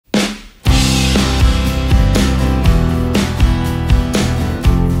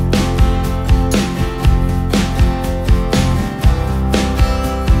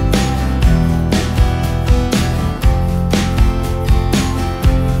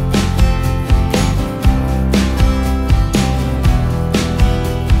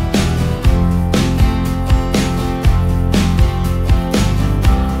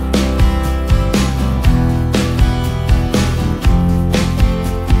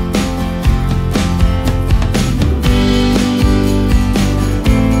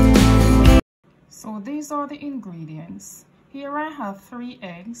are the ingredients. Here I have 3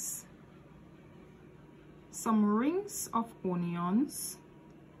 eggs, some rings of onions,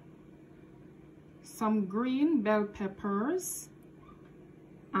 some green bell peppers,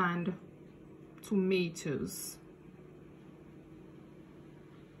 and tomatoes.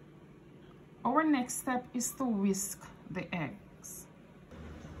 Our next step is to whisk the eggs.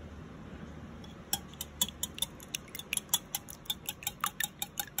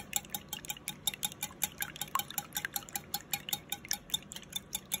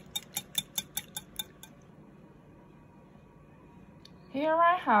 Here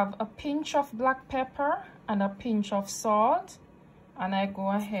I have a pinch of black pepper and a pinch of salt, and I go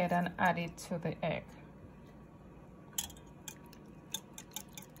ahead and add it to the egg.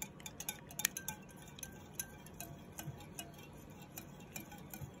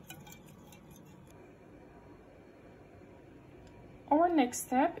 Our next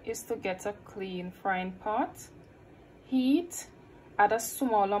step is to get a clean frying pot, heat, add a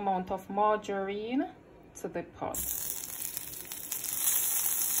small amount of margarine to the pot.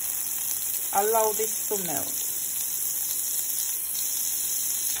 Allow this to melt.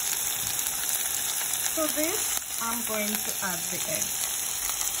 To this, I'm going to add the egg.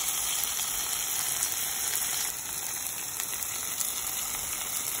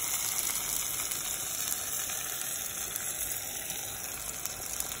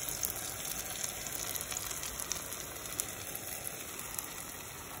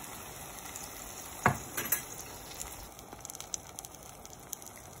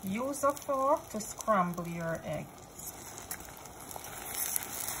 Use a fork to scramble your eggs.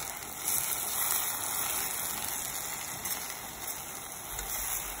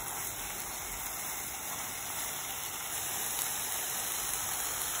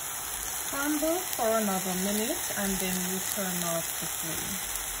 Scramble for another minute and then you turn off the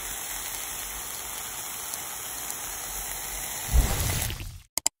flame.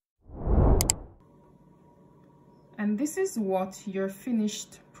 And this is what your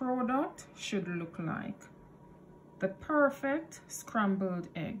finished product should look like. The perfect scrambled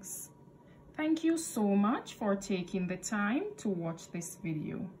eggs. Thank you so much for taking the time to watch this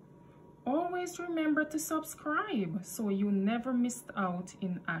video. Always remember to subscribe so you never miss out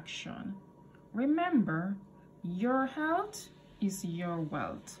in action. Remember, your health is your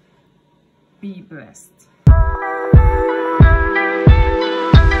wealth. Be blessed.